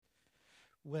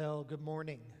Well, good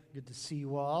morning. Good to see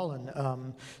you all,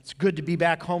 and it's good to be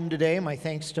back home today. My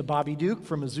thanks to Bobby Duke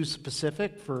from Azusa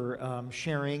Pacific for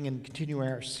sharing and continuing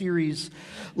our series.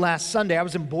 Last Sunday, I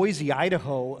was in Boise,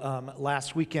 Idaho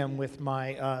last weekend with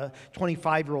my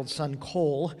 25-year-old son,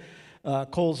 Cole.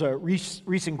 Cole's a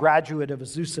recent graduate of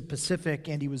Azusa Pacific,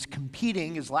 and he was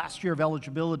competing his last year of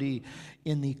eligibility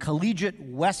in the Collegiate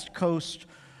West Coast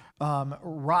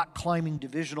rock climbing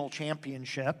divisional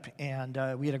championship, and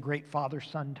we had a great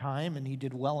father-son time, and he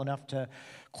did well enough to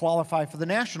qualify for the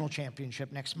national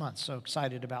championship next month. So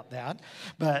excited about that.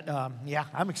 But yeah,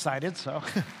 I'm excited. So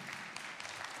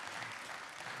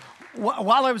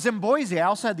while I was in Boise, I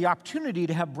also had the opportunity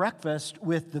to have breakfast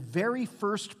with the very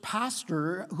first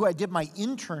pastor who I did my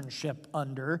internship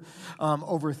under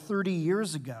over 30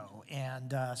 years ago.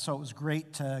 And so it was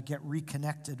great to get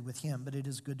reconnected with him, but it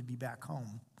is good to be back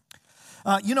home.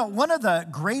 One of the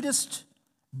greatest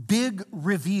big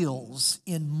reveals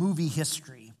in movie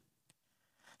history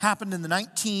happened in the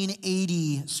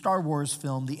 1980 Star Wars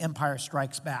film, The Empire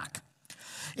Strikes Back.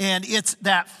 And it's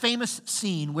that famous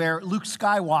scene where Luke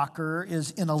Skywalker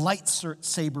is in a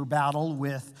lightsaber battle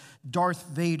with Darth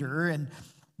Vader, and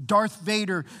Darth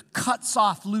Vader cuts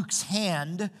off Luke's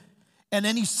hand, and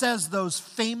then he says those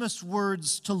famous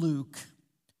words to Luke,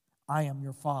 "I am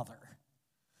your father."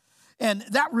 And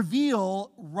that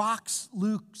reveal rocks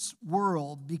Luke's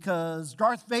world because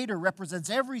Darth Vader represents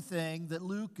everything that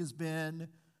Luke has been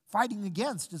fighting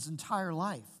against his entire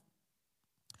life.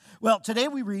 Well, today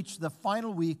we reach the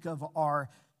final week of our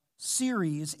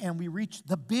series, and we reach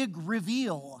the big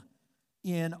reveal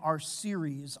in our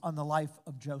series on the life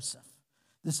of Joseph.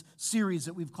 This series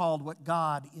that we've called What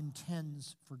God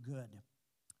Intends for Good.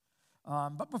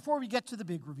 But before we get to the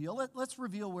big reveal, let's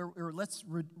review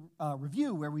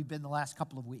where we've been the last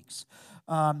couple of weeks.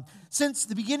 Since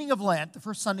the beginning of Lent, the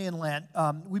first Sunday in Lent,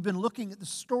 we've been looking at the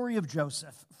story of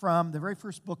Joseph from the very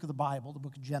first book of the Bible, the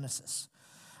book of Genesis.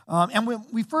 And when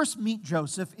we first meet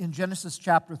Joseph in Genesis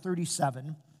chapter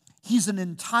 37, he's an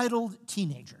entitled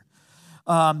teenager.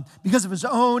 Because of his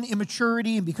own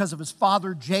immaturity and because of his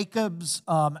father Jacob's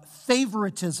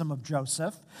favoritism of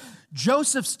Joseph,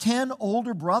 Joseph's 10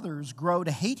 older brothers grow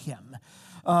to hate him.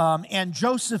 And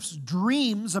Joseph's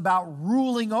dreams about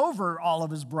ruling over all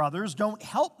of his brothers don't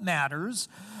help matters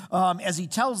as he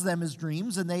tells them his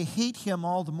dreams, and they hate him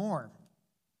all the more.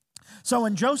 So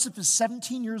when Joseph is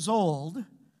 17 years old,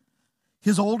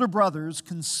 his older brothers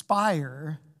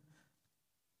conspire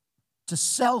to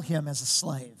sell him as a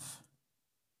slave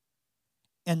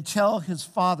and tell his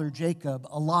father Jacob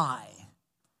a lie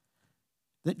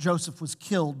that Joseph was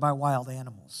killed by wild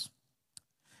animals.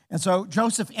 And so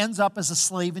Joseph ends up as a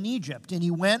slave in Egypt, and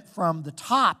he went from the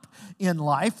top in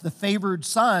life, the favored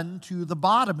son, to the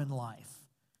bottom in life.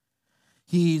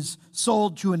 He's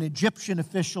sold to an Egyptian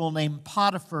official named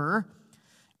Potiphar,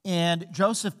 and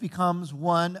Joseph becomes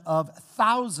one of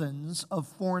thousands of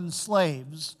foreign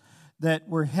slaves that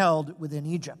were held within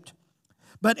Egypt.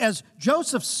 But as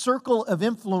Joseph's circle of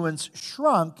influence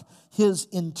shrunk, his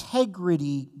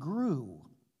integrity grew.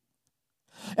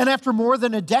 And after more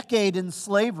than a decade in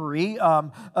slavery,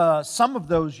 some of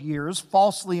those years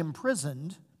falsely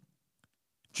imprisoned,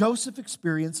 Joseph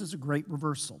experiences a great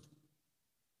reversal.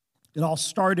 It all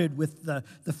started with the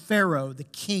Pharaoh, the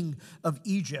king of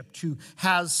Egypt, who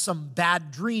has some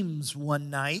bad dreams one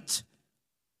night.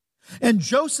 And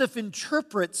Joseph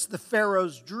interprets the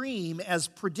Pharaoh's dream as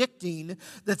predicting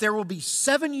that there will be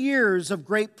 7 years of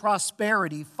great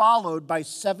prosperity followed by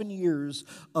 7 years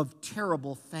of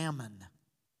terrible famine.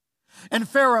 And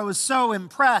Pharaoh is so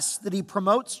impressed that he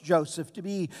promotes Joseph to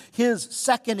be his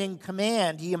second in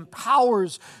command. He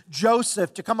empowers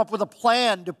Joseph to come up with a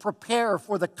plan to prepare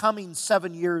for the coming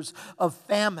 7 years of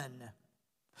famine.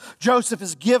 Joseph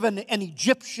is given an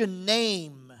Egyptian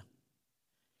name.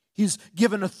 He's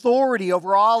given authority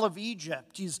over all of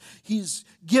Egypt. He's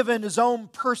given his own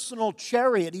personal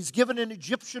chariot. He's given an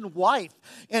Egyptian wife.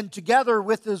 And together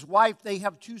with his wife, they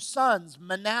have 2 sons,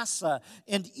 Manasseh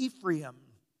and Ephraim.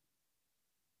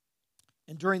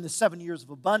 And during the 7 years of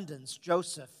abundance,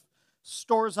 Joseph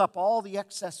stores up all the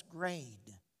excess grain.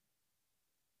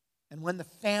 And when the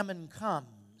famine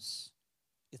comes,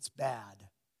 it's bad,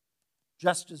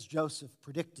 just as Joseph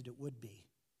predicted it would be.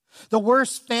 The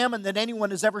worst famine that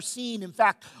anyone has ever seen. In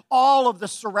fact, all of the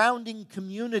surrounding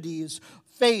communities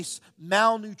face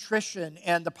malnutrition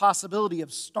and the possibility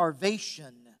of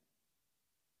starvation.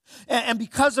 And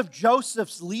because of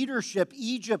Joseph's leadership,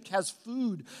 Egypt has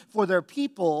food for their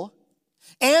people,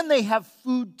 and they have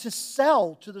food to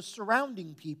sell to the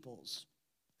surrounding peoples.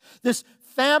 This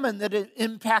famine that had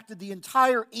impacted the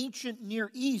entire ancient Near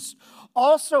East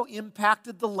also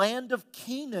impacted the land of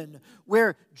Canaan,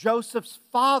 where Joseph's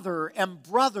father and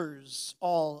brothers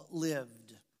all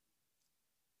lived.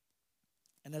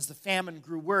 And as the famine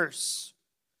grew worse,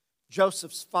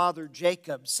 Joseph's father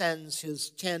Jacob sends his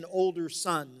 10 older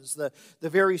sons, the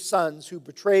very sons who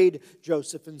betrayed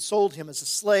Joseph and sold him as a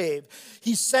slave.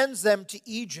 He sends them to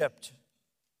Egypt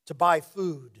to buy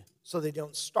food so they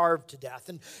don't starve to death.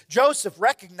 And Joseph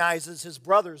recognizes his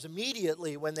brothers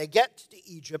immediately when they get to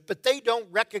Egypt, but they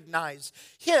don't recognize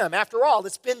him. After all,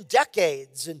 it's been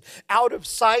decades and out of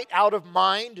sight, out of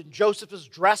mind, and Joseph is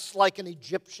dressed like an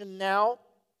Egyptian now.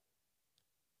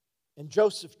 And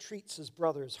Joseph treats his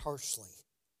brothers harshly.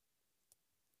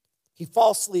 He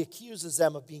falsely accuses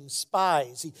them of being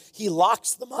spies. He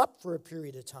locks them up for a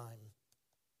period of time.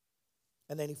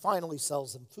 And then he finally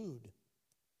sells them food.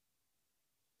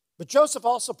 But Joseph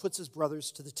also puts his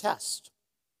brothers to the test.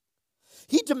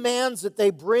 He demands that they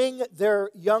bring their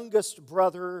youngest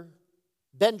brother,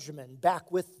 Benjamin,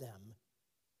 back with them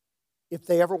if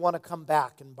they ever want to come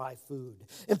back and buy food.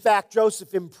 In fact,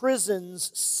 Joseph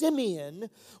imprisons Simeon,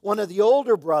 one of the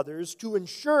older brothers, to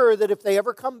ensure that if they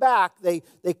ever come back, they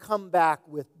come back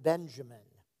with Benjamin.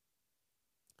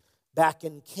 Back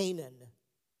in Canaan,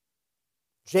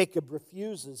 Jacob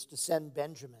refuses to send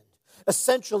Benjamin,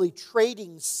 essentially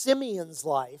trading Simeon's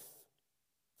life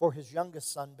for his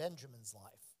youngest son Benjamin's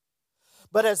life.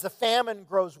 But as the famine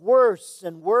grows worse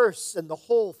and worse, and the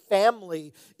whole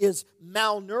family is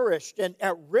malnourished and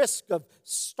at risk of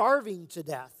starving to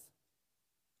death,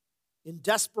 in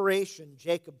desperation,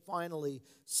 Jacob finally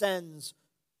sends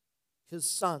his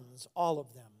sons, all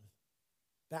of them,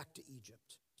 back to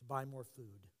Egypt to buy more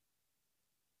food.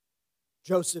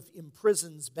 Joseph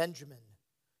imprisons Benjamin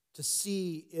to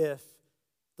see if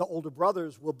the older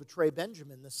brothers will betray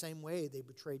Benjamin the same way they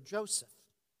betrayed Joseph.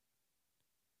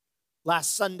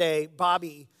 Last Sunday,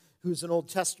 Bobby, who's an Old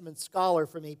Testament scholar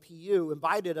from APU,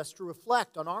 invited us to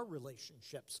reflect on our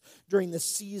relationships during the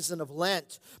season of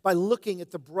Lent by looking at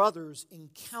the brothers'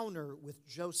 encounter with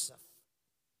Joseph.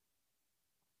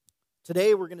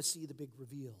 Today, we're going to see the big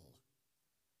reveal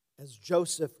as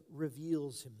Joseph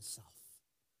reveals himself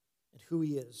and who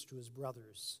he is to his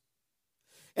brothers.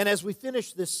 And as we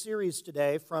finish this series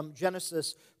today from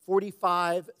Genesis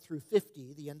 45 through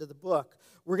 50, the end of the book,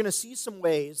 we're going to see some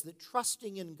ways that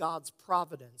trusting in God's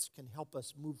providence can help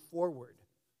us move forward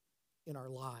in our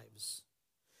lives.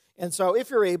 And so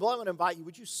if you're able, I want to invite you,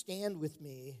 would you stand with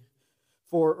me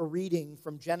for a reading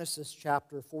from Genesis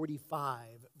chapter 45,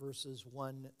 verses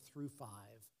 1 through 5.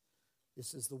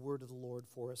 This is the word of the Lord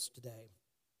for us today.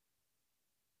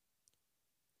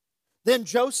 Then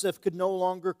Joseph could no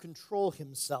longer control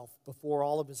himself before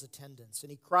all of his attendants,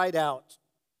 and he cried out,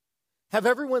 "Have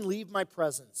everyone leave my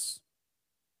presence."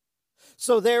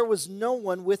 So there was no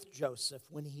one with Joseph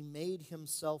when he made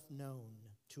himself known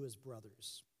to his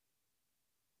brothers.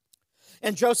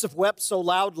 And Joseph wept so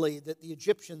loudly that the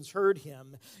Egyptians heard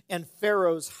him, and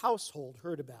Pharaoh's household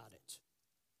heard about it.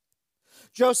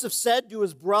 Joseph said to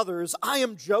his brothers, "I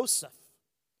am Joseph.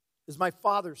 Is my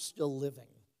father still living?"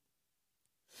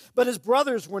 But his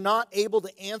brothers were not able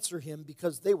to answer him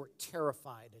because they were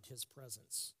terrified at his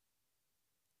presence.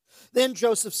 Then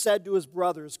Joseph said to his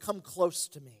brothers, "Come close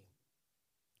to me."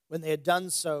 When they had done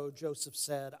so, Joseph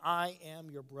said, "I am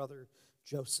your brother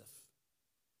Joseph,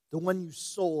 the one you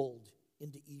sold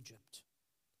into Egypt.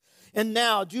 And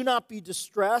now do not be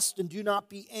distressed and do not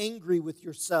be angry with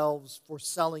yourselves for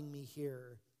selling me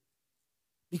here,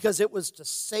 because it was to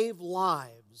save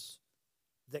lives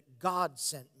that God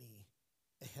sent me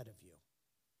ahead of you."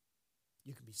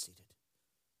 You can be seated.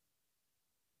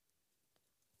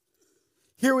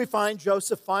 Here we find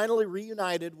Joseph finally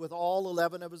reunited with all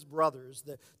 11 of his brothers,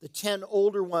 the 10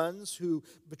 older ones who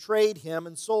betrayed him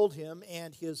and sold him,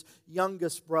 and his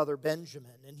youngest brother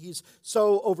Benjamin. And he's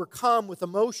so overcome with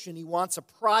emotion, he wants a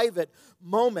private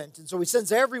moment. And so he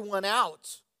sends everyone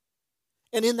out.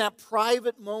 And in that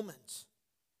private moment,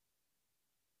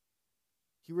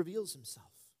 he reveals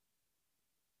himself.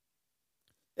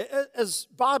 As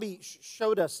Bobby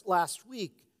showed us last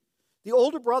week, the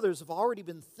older brothers have already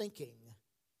been thinking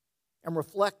and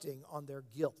reflecting on their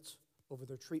guilt over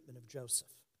their treatment of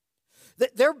Joseph.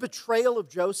 Their betrayal of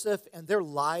Joseph and their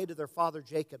lie to their father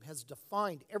Jacob has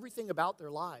defined everything about their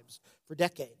lives for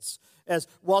decades. As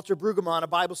Walter Brueggemann, a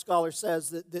Bible scholar, says,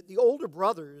 that the older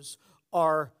brothers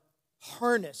are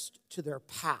harnessed to their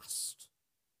past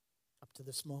up to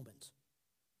this moment.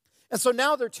 And so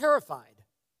now they're terrified.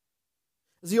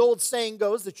 As the old saying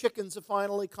goes, the chickens have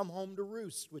finally come home to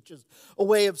roost, which is a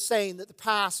way of saying that the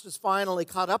past has finally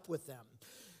caught up with them.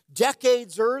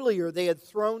 Decades earlier, they had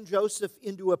thrown Joseph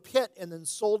into a pit and then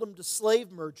sold him to slave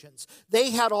merchants. They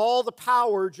had all the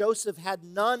power. Joseph had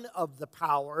none of the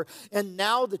power. And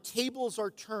now the tables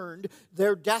are turned.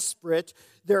 They're desperate.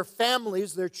 Their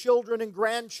families, their children and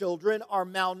grandchildren are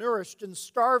malnourished and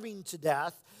starving to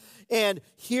death. And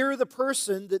here the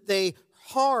person that they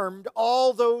harmed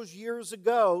all those years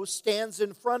ago stands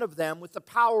in front of them with the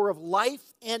power of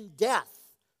life and death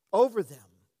over them.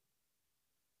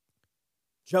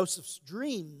 Joseph's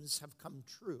dreams have come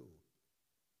true.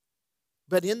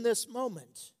 But in this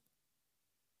moment,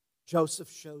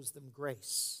 Joseph shows them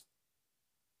grace.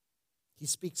 He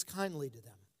speaks kindly to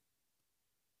them.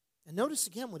 And notice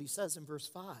again what he says in verse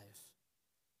 5.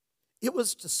 It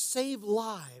was to save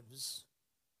lives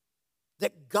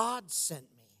that God sent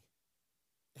me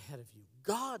ahead of you.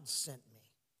 God sent me.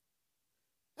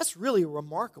 That's really a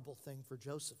remarkable thing for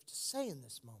Joseph to say in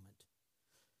this moment.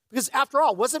 Because after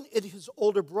all, wasn't it his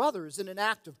older brothers in an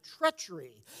act of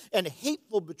treachery and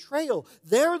hateful betrayal?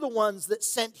 They're the ones that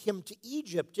sent him to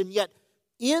Egypt. And yet,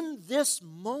 in this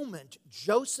moment,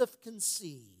 Joseph can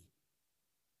see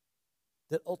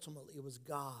that ultimately it was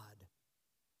God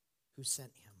who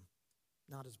sent him,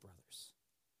 not his brothers.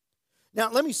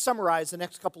 Now, let me summarize the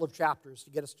next couple of chapters to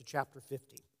get us to chapter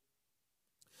 50.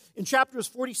 In chapters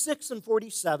 46 and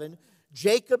 47,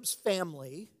 Jacob's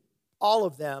family, all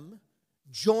of them,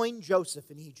 joined Joseph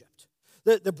in Egypt.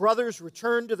 The brothers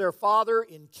returned to their father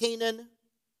in Canaan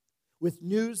with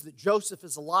news that Joseph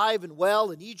is alive and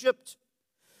well in Egypt.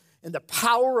 And the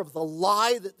power of the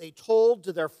lie that they told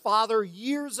to their father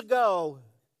years ago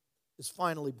is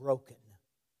finally broken.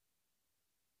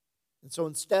 And so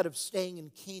instead of staying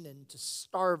in Canaan to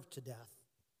starve to death,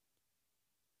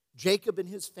 Jacob and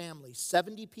his family,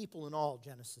 70 people in all,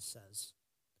 Genesis says,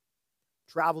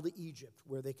 travel to Egypt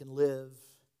where they can live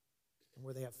and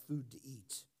where they have food to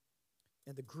eat.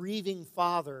 And the grieving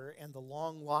father and the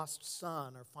long-lost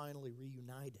son are finally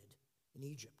reunited in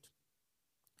Egypt.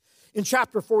 In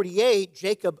chapter 48,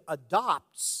 Jacob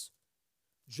adopts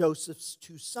Joseph's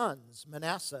two sons,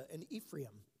 Manasseh and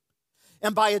Ephraim.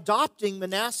 And by adopting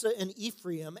Manasseh and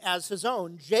Ephraim as his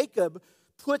own, Jacob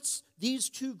puts these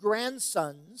two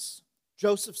grandsons,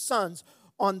 Joseph's sons,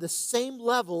 on the same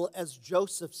level as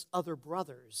Joseph's other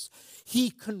brothers.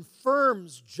 He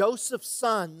confirms Joseph's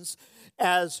sons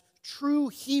as true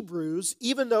Hebrews,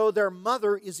 even though their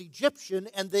mother is Egyptian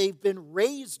and they've been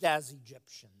raised as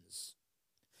Egyptians.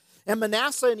 And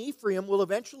Manasseh and Ephraim will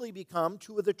eventually become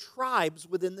two of the tribes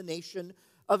within the nation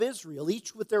of Israel,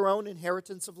 each with their own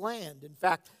inheritance of land. In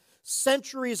fact,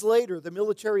 centuries later, the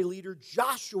military leader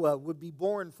Joshua would be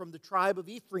born from the tribe of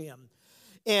Ephraim.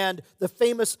 And the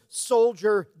famous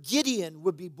soldier Gideon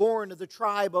would be born of the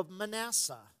tribe of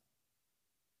Manasseh.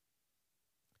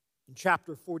 In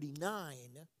chapter 49,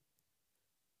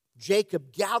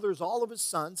 Jacob gathers all of his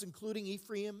sons, including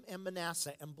Ephraim and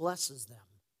Manasseh, and blesses them.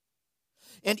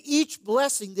 And each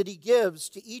blessing that he gives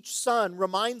to each son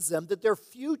reminds them that their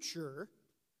future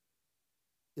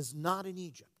is not in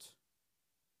Egypt,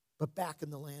 but back in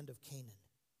the land of Canaan.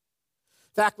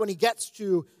 In fact, when he gets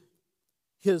to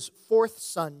his fourth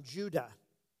son, Judah,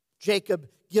 Jacob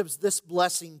gives this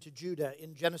blessing to Judah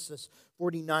in Genesis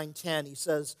 49:10. He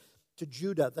says to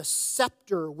Judah, "The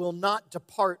scepter will not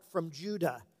depart from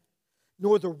Judah,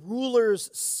 nor the ruler's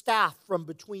staff from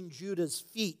between Judah's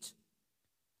feet,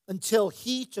 until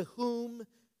he to whom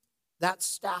that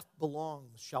staff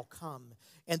belongs shall come,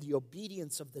 and the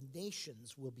obedience of the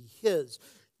nations will be his."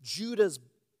 Judah's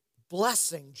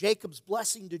blessing, Jacob's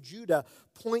blessing to Judah,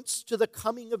 points to the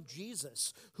coming of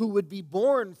Jesus, who would be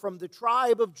born from the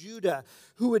tribe of Judah,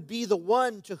 who would be the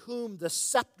one to whom the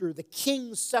scepter, the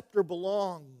king's scepter,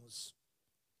 belongs,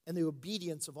 and the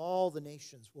obedience of all the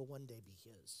nations will one day be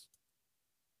his.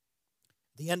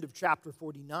 At the end of chapter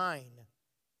 49,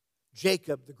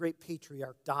 Jacob, the great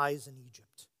patriarch, dies in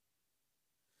Egypt.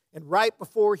 And right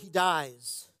before he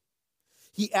dies,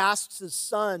 he asks his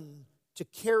son to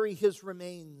carry his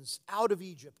remains out of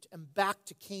Egypt and back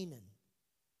to Canaan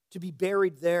to be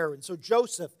buried there. And so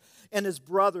Joseph and his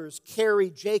brothers carry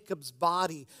Jacob's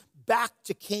body back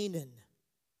to Canaan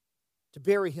to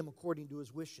bury him according to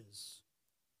his wishes.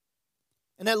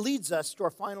 And that leads us to our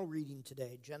final reading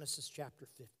today, Genesis chapter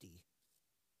 50,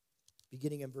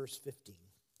 beginning in verse 15.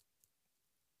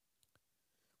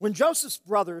 When Joseph's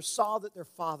brothers saw that their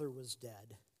father was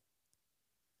dead,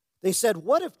 they said,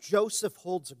 "What if Joseph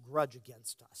holds a grudge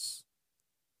against us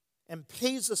and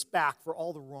pays us back for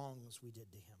all the wrongs we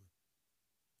did to him?"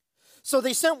 So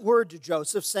they sent word to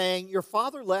Joseph saying, "Your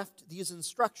father left these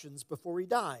instructions before he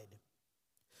died.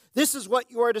 This is what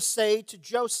you are to say to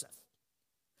Joseph.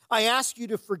 I ask you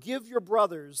to forgive your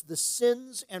brothers the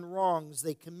sins and wrongs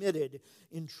they committed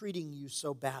in treating you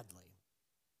so badly.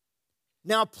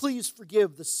 Now please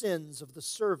forgive the sins of the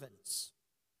servants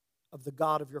of the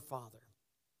God of your father."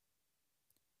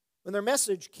 When their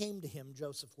message came to him,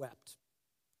 Joseph wept.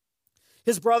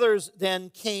 His brothers then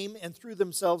came and threw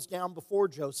themselves down before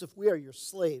Joseph. "We are your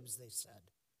slaves," they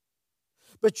said.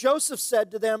 But Joseph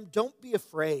said to them, "Don't be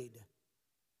afraid.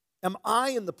 Am I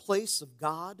in the place of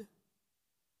God?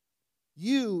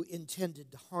 You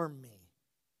intended to harm me,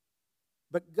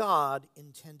 but God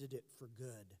intended it for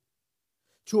good,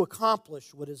 to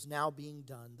accomplish what is now being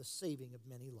done, the saving of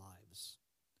many lives.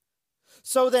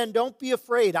 So then, don't be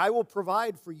afraid. I will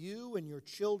provide for you and your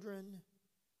children."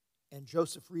 And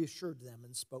Joseph reassured them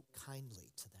and spoke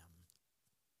kindly to them.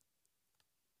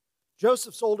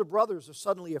 Joseph's older brothers are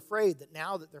suddenly afraid that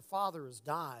now that their father has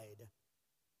died,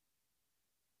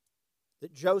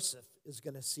 that Joseph is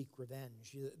going to seek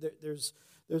revenge. There's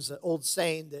an old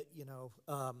saying that,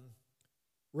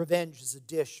 revenge is a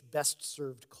dish best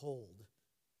served cold.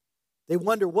 They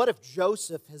wonder, what if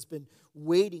Joseph has been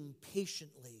waiting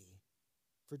patiently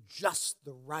for just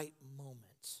the right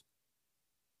moment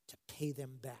to pay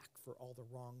them back for all the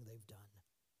wrong they've done?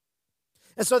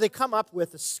 And so they come up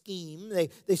with a scheme.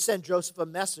 They send Joseph a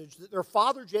message that their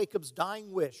father Jacob's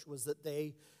dying wish was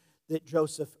that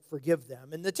Joseph forgive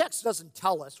them. And the text doesn't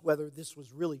tell us whether this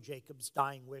was really Jacob's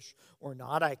dying wish or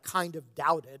not. I kind of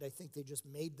doubt it. I think they just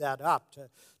made that up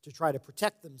to try to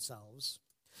protect themselves.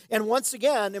 And once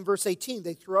again, in verse 18,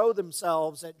 they throw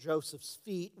themselves at Joseph's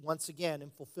feet, once again in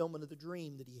fulfillment of the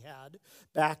dream that he had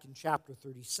back in chapter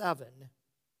 37.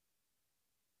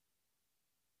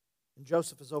 And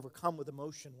Joseph is overcome with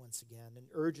emotion once again and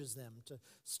urges them to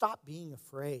stop being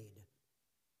afraid.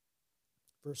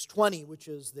 Verse 20, which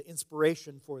is the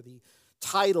inspiration for the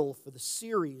title for the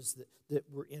series that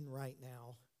we're in right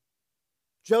now.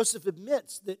 Joseph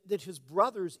admits that his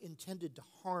brothers intended to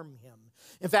harm him.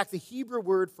 In fact, the Hebrew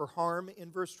word for harm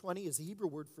in verse 20 is the Hebrew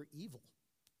word for evil.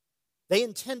 They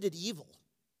intended evil.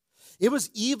 It was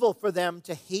evil for them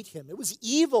to hate him. It was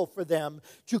evil for them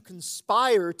to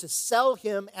conspire to sell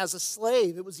him as a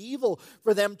slave. It was evil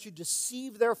for them to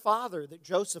deceive their father that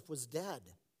Joseph was dead.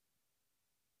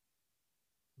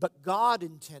 But God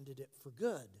intended it for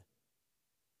good,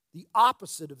 the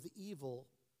opposite of the evil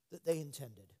that they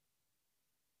intended.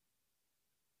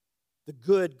 The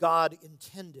good God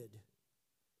intended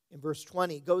in verse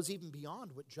 20 goes even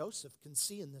beyond what Joseph can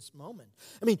see in this moment.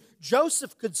 I mean,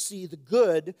 Joseph could see the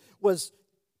good was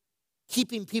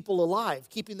keeping people alive,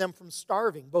 keeping them from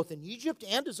starving, both in Egypt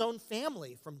and his own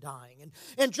family from dying.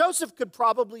 And Joseph could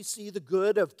probably see the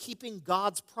good of keeping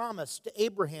God's promise to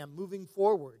Abraham moving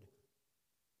forward.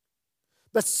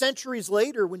 But centuries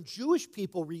later, when Jewish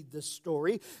people read this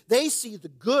story, they see the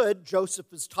good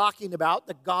Joseph is talking about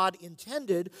that God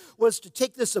intended was to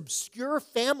take this obscure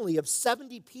family of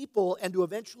 70 people and to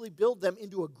eventually build them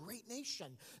into a great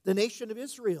nation, the nation of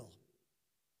Israel.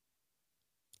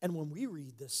 And when we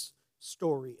read this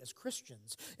story as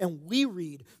Christians, and we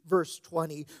read verse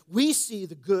 20, we see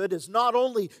the good as not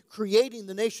only creating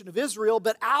the nation of Israel,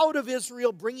 but out of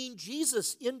Israel bringing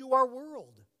Jesus into our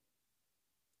world.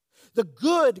 The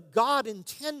good God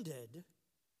intended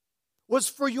was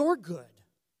for your good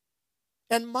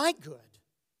and my good,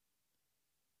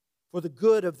 for the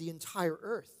good of the entire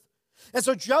earth. And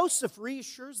so Joseph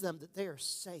reassures them that they are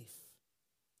safe.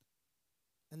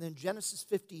 And then Genesis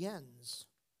 50 ends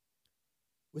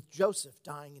with Joseph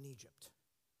dying in Egypt.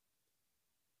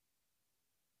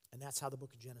 And that's how the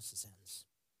book of Genesis ends.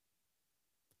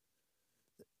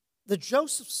 The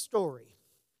Joseph story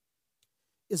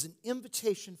is an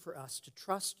invitation for us to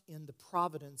trust in the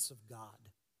providence of God.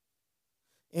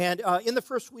 And in the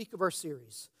first week of our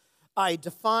series, I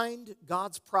defined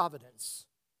God's providence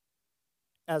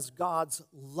as God's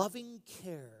loving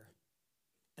care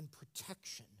and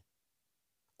protection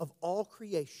of all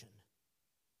creation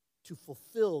to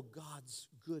fulfill God's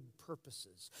good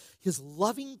purposes. His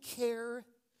loving care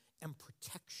and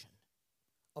protection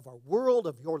of our world,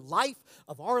 of your life,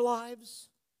 of our lives,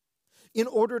 in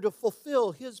order to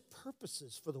fulfill His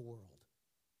purposes for the world.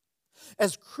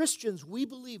 As Christians, we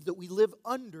believe that we live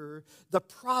under the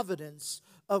providence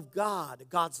of God,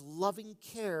 God's loving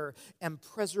care and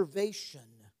preservation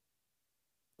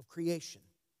of creation.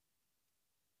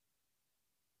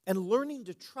 And learning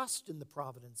to trust in the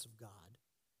providence of God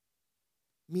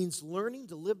means learning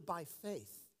to live by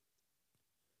faith.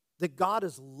 That God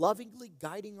is lovingly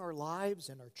guiding our lives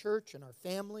and our church and our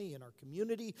family and our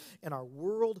community and our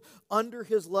world under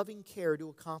His loving care to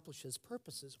accomplish His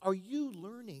purposes. Are you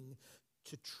learning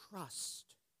to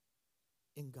trust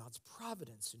in God's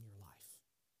providence in your life?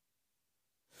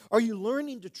 Are you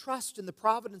learning to trust in the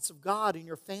providence of God in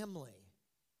your family,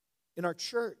 in our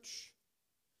church,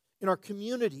 in our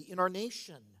community, in our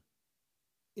nation,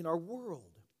 in our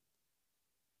world?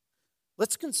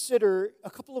 Let's consider a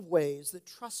couple of ways that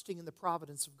trusting in the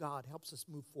providence of God helps us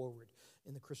move forward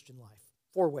in the Christian life.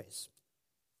 4 ways.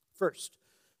 First,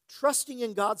 trusting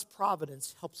in God's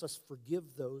providence helps us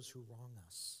forgive those who wrong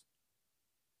us.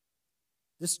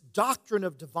 This doctrine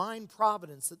of divine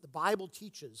providence that the Bible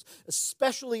teaches,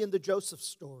 especially in the Joseph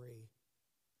story,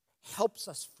 helps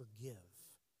us forgive.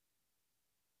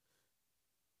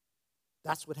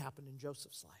 That's what happened in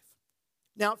Joseph's life.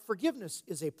 Now, forgiveness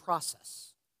is a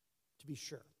process, to be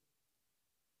sure.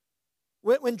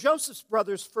 When Joseph's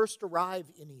brothers first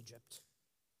arrive in Egypt,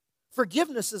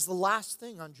 forgiveness is the last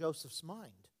thing on Joseph's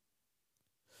mind.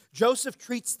 Joseph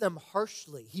treats them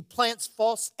harshly. He plants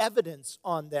false evidence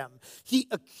on them. He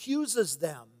accuses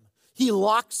them. He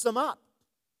locks them up.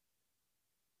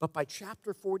 But by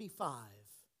chapter 45,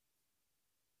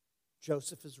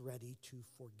 Joseph is ready to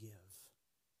forgive.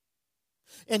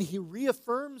 And he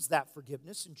reaffirms that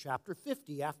forgiveness in chapter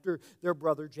 50 after their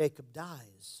brother Jacob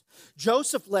dies.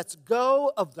 Joseph lets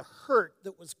go of the hurt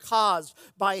that was caused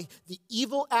by the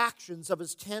evil actions of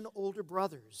his 10 older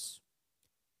brothers.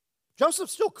 Joseph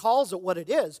still calls it what it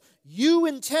is. You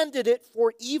intended it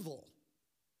for evil.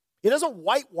 He doesn't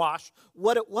whitewash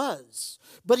what it was,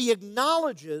 but he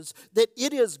acknowledges that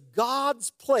it is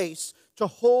God's place to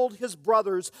hold his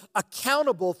brothers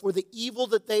accountable for the evil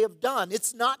that they have done.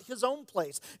 It's not his own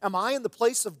place. Am I in the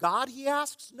place of God, he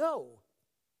asks? No.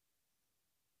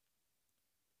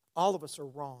 All of us are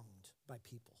wronged by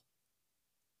people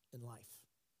in life.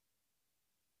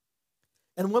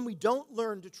 And when we don't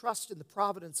learn to trust in the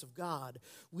providence of God,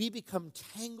 we become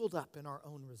tangled up in our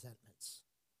own resentments.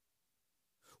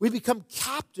 We become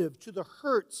captive to the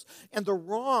hurts and the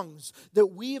wrongs that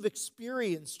we have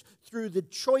experienced through the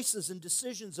choices and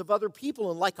decisions of other people.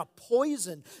 And like a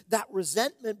poison, that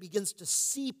resentment begins to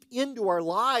seep into our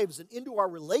lives and into our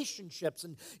relationships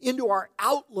and into our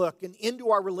outlook and into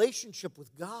our relationship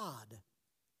with God.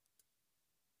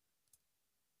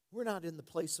 We're not in the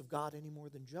place of God any more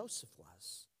than Joseph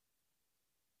was.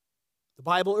 The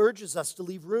Bible urges us to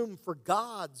leave room for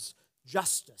God's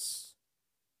justice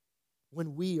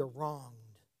when we are wronged.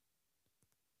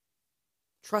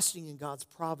 Trusting in God's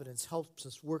providence helps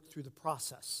us work through the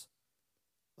process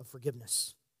of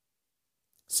forgiveness.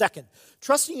 Second,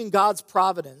 trusting in God's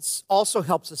providence also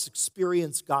helps us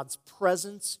experience God's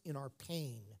presence in our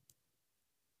pain.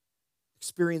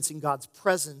 Experiencing God's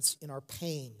presence in our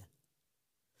pain.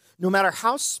 No matter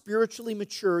how spiritually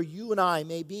mature you and I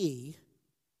may be,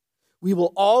 we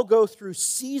will all go through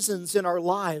seasons in our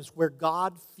lives where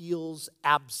God feels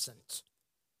absent.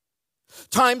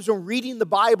 Times when reading the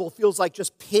Bible feels like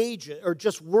just pages or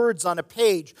just words on a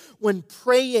page, when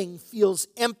praying feels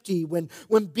empty, when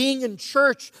being in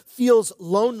church feels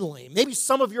lonely. Maybe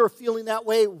some of you are feeling that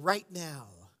way right now.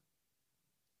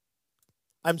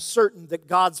 I'm certain that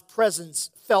God's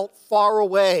presence felt far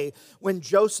away when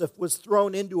Joseph was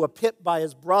thrown into a pit by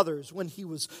his brothers, when he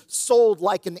was sold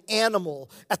like an animal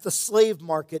at the slave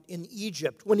market in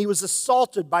Egypt, when he was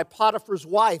assaulted by Potiphar's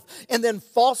wife and then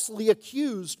falsely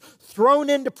accused, thrown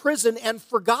into prison and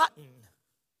forgotten.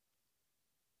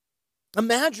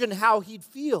 Imagine how he'd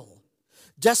feel.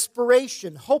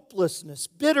 Desperation, hopelessness,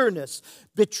 bitterness,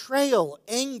 betrayal,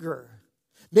 anger.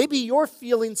 Maybe you're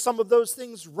feeling some of those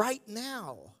things right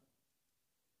now.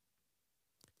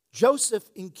 Joseph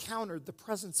encountered the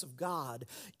presence of God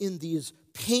in these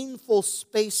painful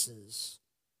spaces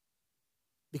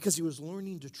because he was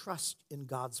learning to trust in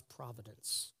God's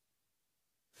providence.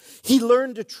 He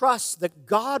learned to trust that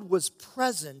God was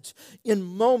present in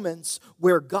moments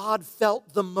where God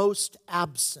felt the most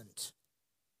absent.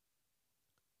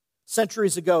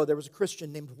 Centuries ago, there was a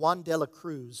Christian named Juan de la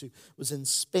Cruz who was in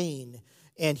Spain,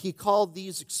 and he called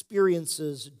these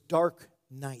experiences dark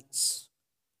nights.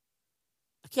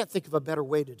 I can't think of a better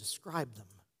way to describe them.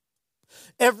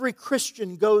 Every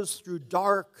Christian goes through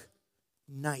dark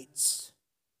nights.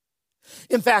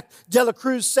 In fact, de la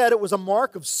Cruz said it was a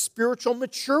mark of spiritual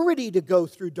maturity to go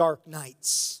through dark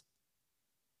nights.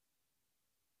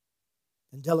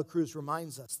 And de la Cruz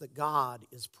reminds us that God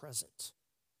is present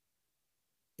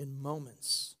in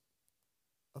moments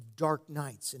of dark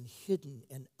nights in hidden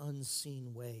and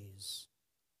unseen ways.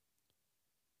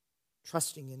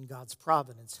 Trusting in God's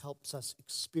providence helps us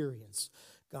experience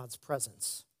God's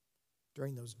presence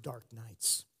during those dark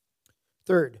nights.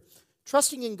 Third,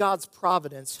 trusting in God's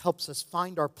providence helps us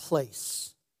find our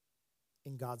place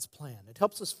in God's plan. It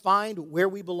helps us find where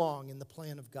we belong in the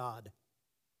plan of God.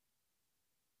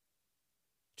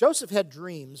 Joseph had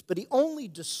dreams, but he only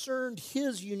discerned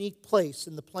his unique place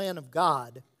in the plan of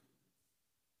God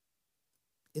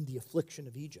in the affliction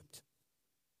of Egypt.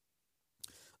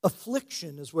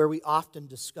 Affliction is where we often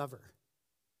discover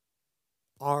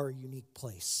our unique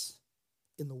place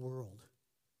in the world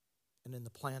and in the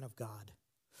plan of God.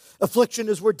 Affliction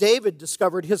is where David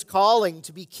discovered his calling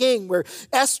to be king, where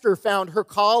Esther found her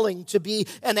calling to be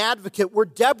an advocate, where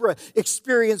Deborah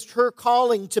experienced her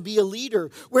calling to be a leader,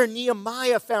 where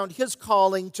Nehemiah found his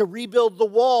calling to rebuild the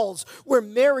walls, where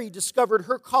Mary discovered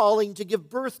her calling to give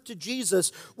birth to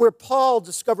Jesus, where Paul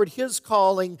discovered his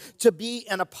calling to be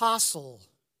an apostle.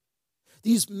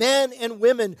 These men and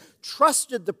women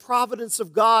trusted the providence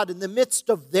of God in the midst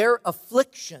of their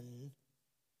affliction,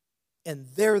 and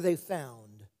there they found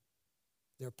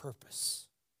their purpose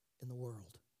in the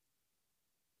world.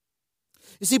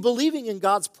 You see, believing in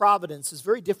God's providence is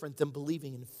very different than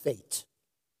believing in fate.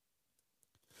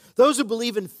 Those who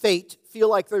believe in fate feel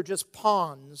like they're just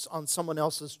pawns on someone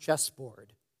else's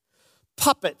chessboard,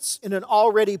 puppets in an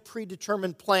already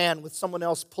predetermined plan with someone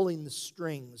else pulling the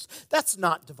strings. That's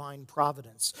not divine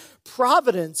providence.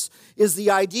 Providence is the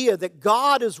idea that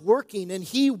God is working and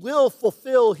He will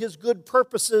fulfill His good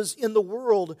purposes in the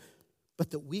world, but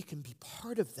that we can be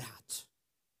part of that.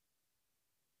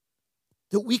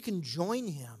 That we can join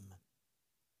Him.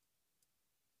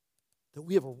 That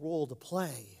we have a role to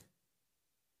play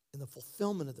in the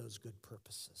fulfillment of those good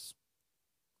purposes.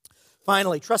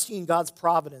 Finally, trusting in God's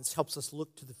providence helps us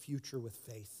look to the future with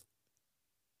faith.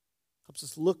 Helps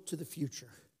us look to the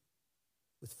future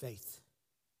with faith.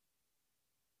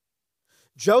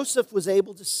 Joseph was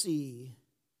able to see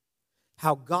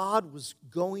how God was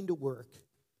going to work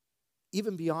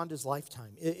even beyond his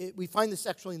lifetime. We find this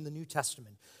actually in the New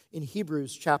Testament. In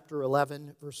Hebrews chapter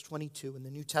 11, verse 22, in the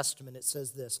New Testament, it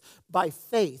says this: by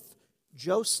faith,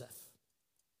 Joseph,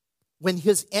 when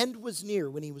his end was near,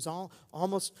 when he was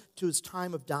almost to his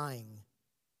time of dying,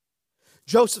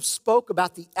 Joseph spoke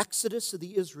about the exodus of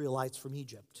the Israelites from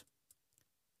Egypt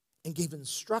and gave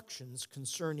instructions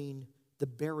concerning the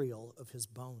burial of his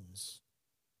bones.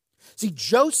 See,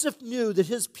 Joseph knew that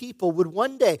his people would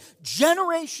one day,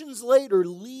 generations later,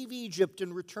 leave Egypt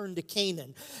and return to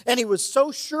Canaan. And he was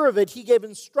so sure of it, he gave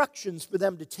instructions for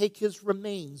them to take his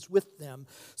remains with them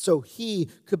so he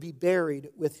could be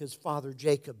buried with his father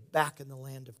Jacob back in the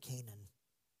land of Canaan.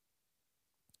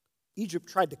 Egypt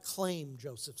tried to claim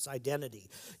Joseph's identity,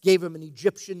 gave him an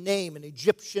Egyptian name, an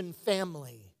Egyptian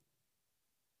family.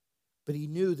 But he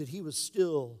knew that he was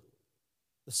still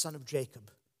the son of Jacob,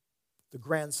 the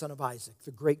grandson of Isaac,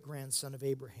 the great-grandson of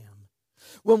Abraham.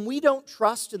 When we don't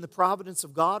trust in the providence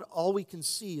of God, all we can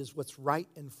see is what's right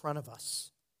in front of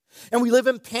us. And we live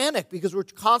in panic because we're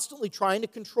constantly trying to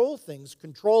control things,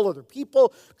 control other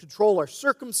people, control our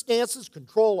circumstances,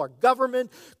 control our government,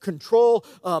 control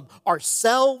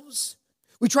ourselves.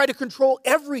 We try to control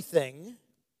everything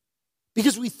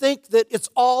because we think that it's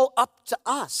all up to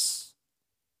us.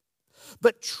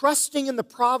 But trusting in the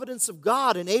providence of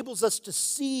God enables us to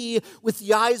see with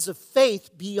the eyes of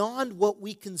faith beyond what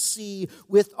we can see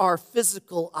with our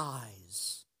physical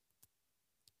eyes,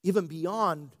 even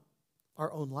beyond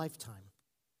our own lifetime.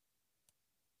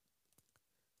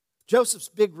 Joseph's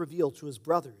big reveal to his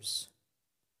brothers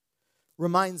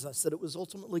reminds us that it was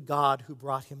ultimately God who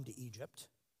brought him to Egypt.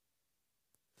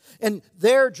 And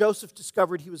there Joseph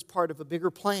discovered he was part of a bigger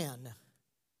plan.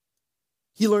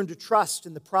 He learned to trust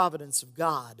in the providence of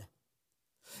God.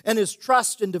 And his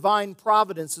trust in divine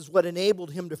providence is what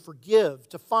enabled him to forgive,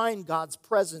 to find God's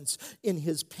presence in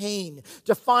his pain,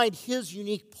 to find his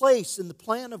unique place in the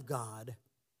plan of God,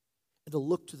 and to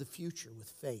look to the future with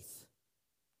faith.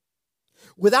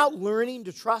 Without learning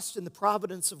to trust in the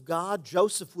providence of God,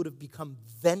 Joseph would have become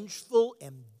vengeful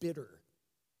and bitter.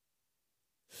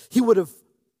 He would have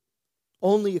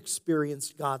only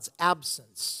experienced God's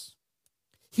absence.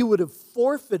 He would have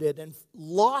forfeited and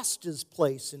lost his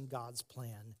place in God's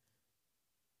plan.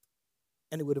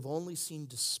 And he would have only seen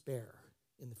despair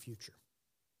in the future.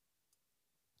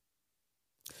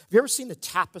 Have you ever seen a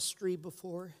tapestry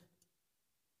before?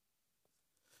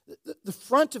 The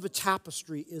front of a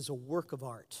tapestry is a work of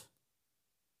art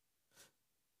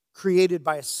created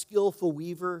by a skillful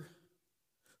weaver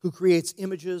who creates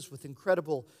images with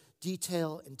incredible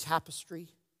detail and tapestry.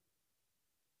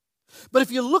 But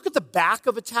if you look at the back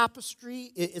of a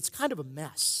tapestry, it's kind of a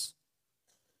mess.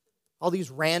 All these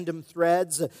random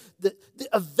threads. The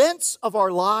events of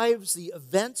our lives, the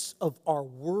events of our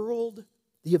world,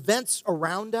 the events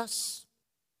around us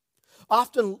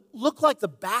often look like the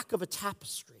back of a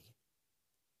tapestry.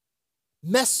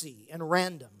 Messy and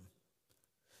random.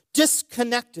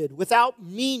 Disconnected, without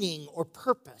meaning or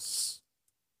purpose.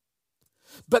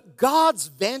 But God's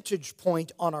vantage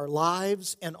point on our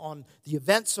lives and on the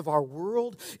events of our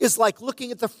world is like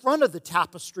looking at the front of the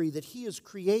tapestry that He is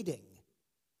creating.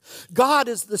 God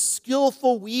is the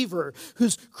skillful weaver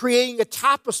who's creating a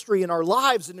tapestry in our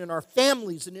lives and in our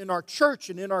families and in our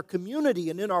church and in our community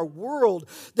and in our world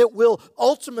that will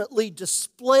ultimately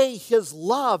display His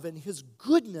love and His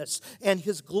goodness and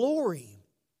His glory.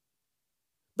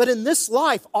 But in this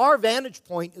life, our vantage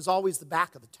point is always the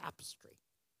back of the tapestry.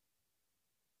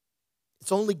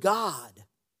 It's only God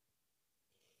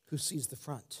who sees the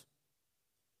front.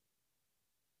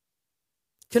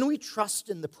 Can we trust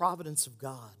in the providence of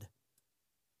God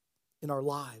in our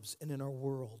lives and in our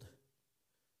world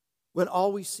when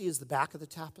all we see is the back of the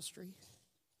tapestry?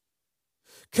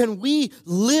 Can we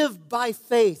live by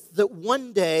faith that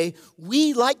one day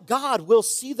we, like God, will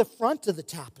see the front of the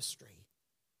tapestry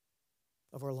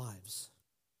of our lives,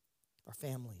 our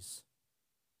families,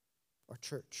 our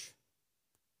church,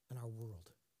 and our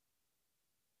world?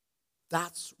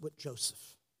 That's what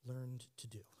Joseph learned to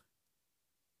do.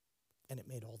 And it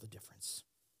made all the difference.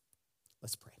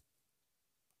 Let's pray.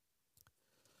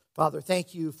 Father,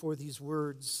 thank you for these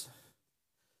words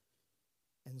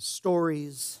and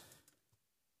stories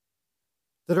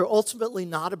that are ultimately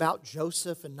not about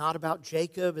Joseph and not about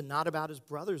Jacob and not about his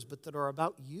brothers, but that are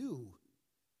about you.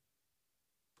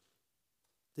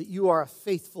 That you are a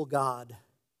faithful God.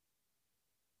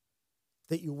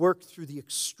 That you work through the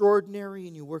extraordinary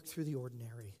and you work through the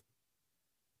ordinary.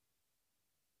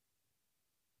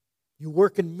 You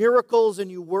work in miracles and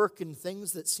you work in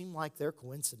things that seem like they're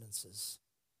coincidences.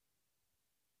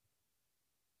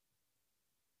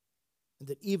 And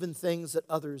that even things that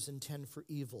others intend for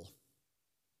evil,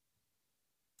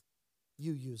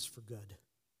 you use for good.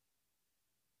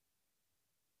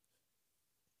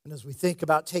 And as we think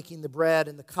about taking the bread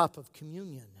and the cup of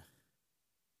communion,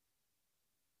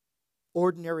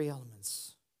 ordinary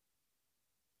elements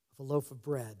of a loaf of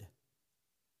bread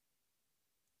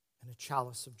and a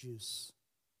chalice of juice,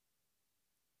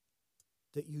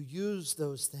 that you use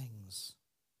those things,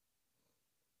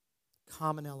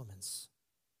 common elements,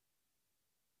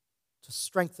 to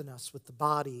strengthen us with the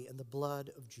body and the blood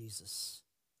of Jesus,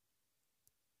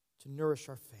 to nourish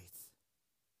our faith.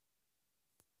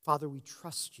 Father, we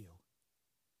trust you,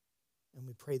 and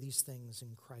we pray these things in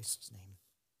Christ's name.